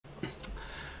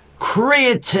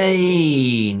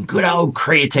Creatine, good old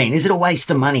creatine. Is it a waste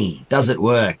of money? Does it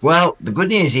work? Well, the good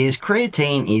news is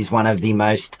creatine is one of the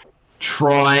most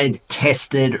tried,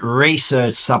 tested,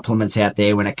 research supplements out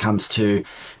there when it comes to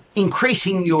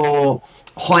increasing your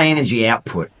high energy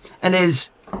output. And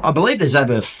I believe there's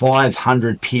over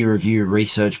 500 peer-reviewed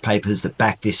research papers that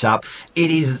back this up.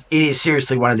 It is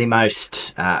seriously one of the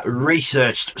most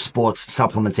researched sports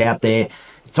supplements out there.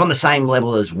 It's on the same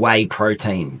level as whey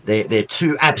protein. They're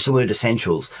two absolute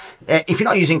essentials. If you're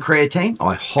not using creatine,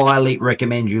 I highly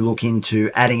recommend you look into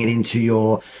adding it into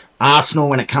your arsenal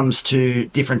when it comes to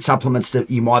different supplements that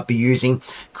you might be using.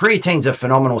 Creatine's a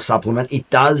phenomenal supplement. It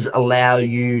does allow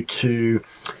you to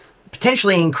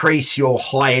potentially increase your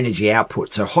high energy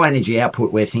output. So high energy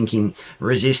output, we're thinking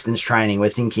resistance training, we're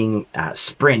thinking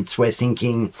sprints, we're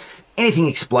thinking anything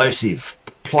explosive,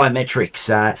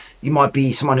 plyometrics. You might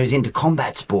be someone who's into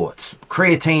combat sports.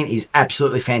 Creatine is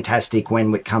absolutely fantastic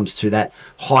when it comes to that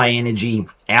high energy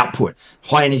output,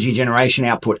 high energy generation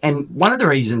output. And one of the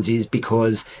reasons is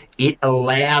because it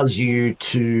allows you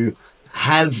to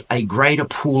have a greater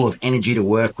pool of energy to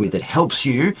work with. It helps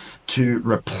you to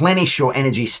replenish your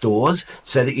energy stores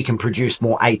so that you can produce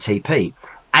more ATP.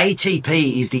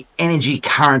 ATP is the energy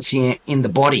currency in the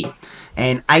body,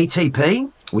 and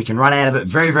ATP, we can run out of it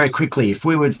very, very quickly. If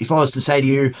I was to say to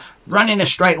you, run in a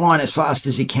straight line as fast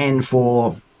as you can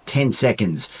for 10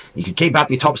 seconds, you could keep up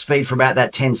your top speed for about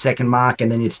that 10-second mark, and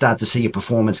then you'd start to see your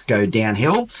performance go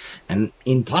downhill. And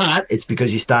in part, it's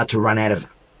because you start to run out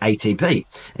of ATP,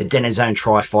 adenosine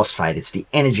triphosphate. It's the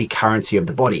energy currency of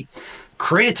the body.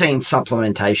 Creatine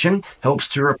supplementation helps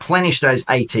to replenish those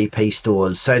ATP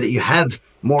stores so that you have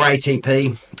more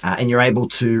ATP and you're able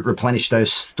to replenish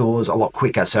those stores a lot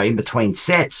quicker. So in between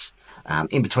sets,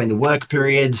 in between the work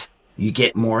periods, you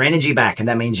get more energy back, and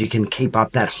that means you can keep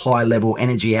up that high level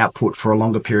energy output for a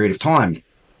longer period of time.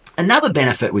 Another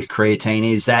benefit with creatine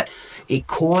is that it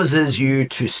causes you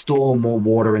to store more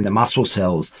water in the muscle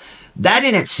cells. That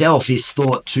in itself is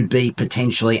thought to be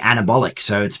potentially anabolic.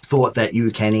 So it's thought that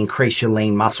you can increase your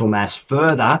lean muscle mass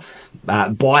further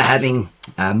by having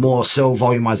more cell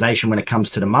volumization when it comes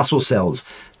to the muscle cells.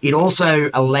 It also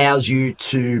allows you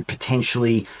to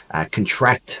potentially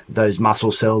contract those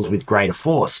muscle cells with greater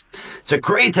force. So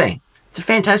creatine, it's a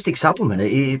fantastic supplement.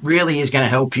 It really is going to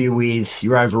help you with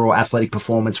your overall athletic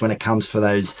performance when it comes for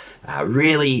those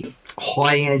really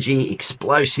high energy,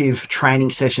 explosive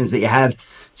training sessions that you have.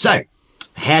 So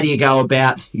how do you go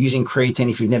about using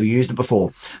creatine if you've never used it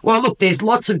before? Well, look, there's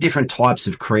lots of different types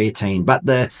of creatine, but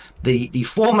the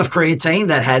form of creatine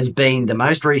that has been the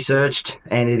most researched,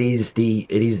 and it is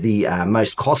the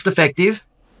most cost effective,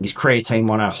 is creatine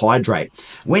monohydrate.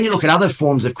 When you look at other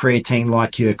forms of creatine,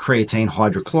 like your creatine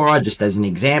hydrochloride, just as an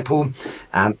example,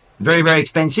 very, very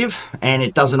expensive, and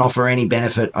it doesn't offer any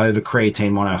benefit over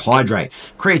creatine monohydrate.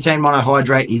 Creatine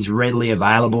monohydrate is readily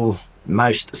available.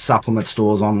 Most supplement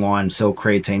stores online sell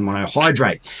creatine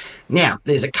monohydrate. Now,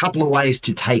 there's a couple of ways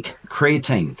to take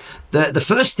creatine. The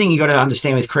first thing you got to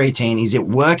understand with creatine is it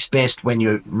works best when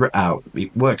your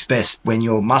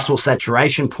muscle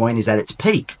saturation point is at its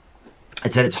peak.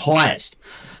 It's at its highest.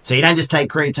 So you don't just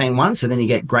take creatine once and then you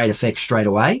get great effects straight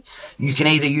away. You can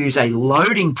either use a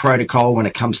loading protocol when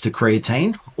it comes to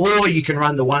creatine, or you can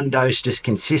run the one dose just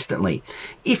consistently.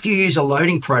 If you use a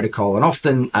loading protocol, and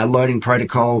often a loading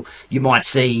protocol, you might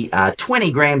see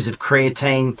 20 grams of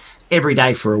creatine every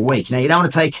day for a week. Now, you don't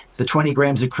want to take the 20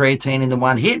 grams of creatine in the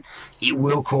one hit. It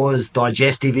will cause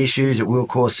digestive issues. It will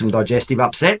cause some digestive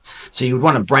upset. So you would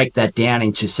want to break that down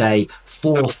into, say,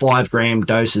 4 or 5 gram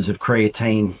doses of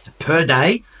creatine per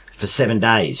day for 7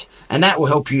 days. And that will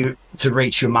help you to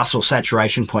reach your muscle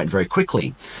saturation point very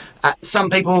quickly. Some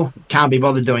people can't be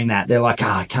bothered doing that. They're like,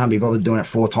 I can't be bothered doing it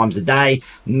 4 times a day.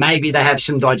 Maybe they have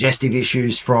some digestive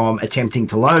issues from attempting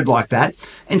to load like that.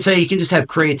 And so you can just have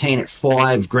creatine at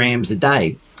 5 grams a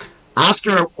day.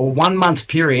 After a 1 month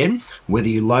period, whether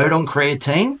you load on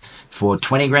creatine for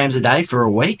 20 grams a day for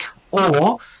a week,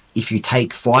 or if you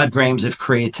take 5 grams of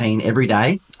creatine every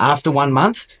day, after 1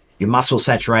 month, your muscle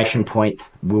saturation point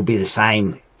will be the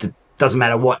same. Doesn't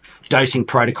matter what dosing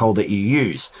protocol that you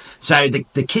use. So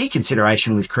the key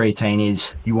consideration with creatine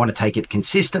is you want to take it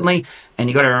consistently, and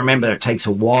you got to remember that it takes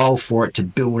a while for it to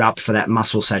build up for that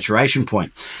muscle saturation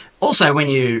point. Also,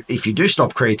 if you do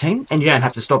stop creatine, and you don't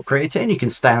have to stop creatine, you can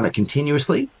stay on it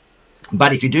continuously.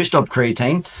 But if you do stop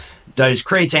creatine, those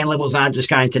creatine levels aren't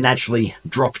just going to naturally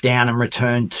drop down and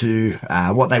return to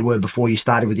what they were before you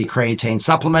started with your creatine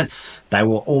supplement. They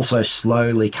will also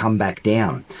slowly come back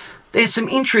down. There's some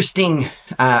interesting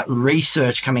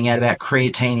research coming out about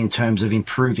creatine in terms of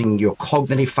improving your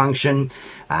cognitive function,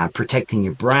 protecting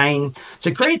your brain.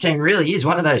 So creatine really is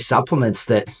one of those supplements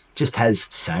that just has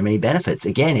so many benefits.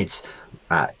 Again, it's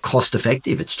cost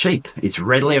effective, it's cheap, it's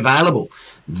readily available,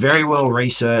 very well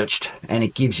researched, and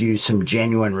it gives you some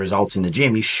genuine results in the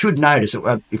gym. You should notice,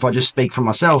 if I just speak for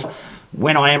myself,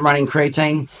 when I am running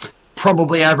creatine,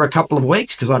 probably over a couple of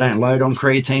weeks, because I don't load on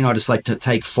creatine, I just like to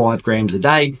take 5 grams a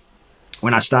day.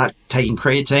 When I start taking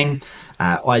creatine,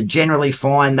 I generally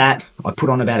find that I put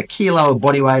on about a kilo of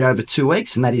body weight over 2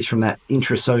 weeks, and that is from that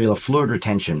intracellular fluid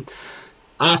retention.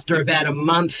 After about a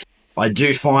month, I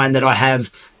do find that I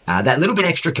have that little bit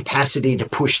extra capacity to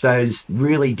push those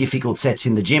really difficult sets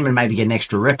in the gym and maybe get an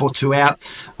extra rep or two out.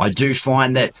 I do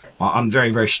find that I'm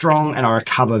very, very strong and I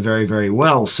recover very, very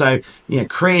well. So,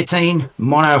 creatine,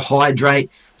 monohydrate,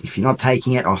 if you're not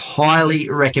taking it, I highly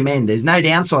recommend. There's no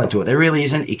downside to it. There really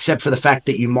isn't, except for the fact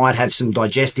that you might have some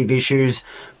digestive issues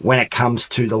when it comes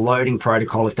to the loading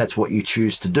protocol, if that's what you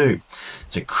choose to do.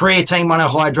 So creatine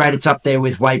monohydrate, it's up there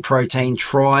with whey protein,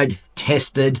 tried,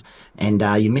 tested, and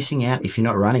you're missing out if you're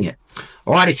not running it.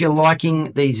 All right, if you're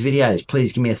liking these videos,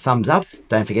 please give me a thumbs up.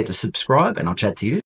 Don't forget to subscribe, and I'll chat to you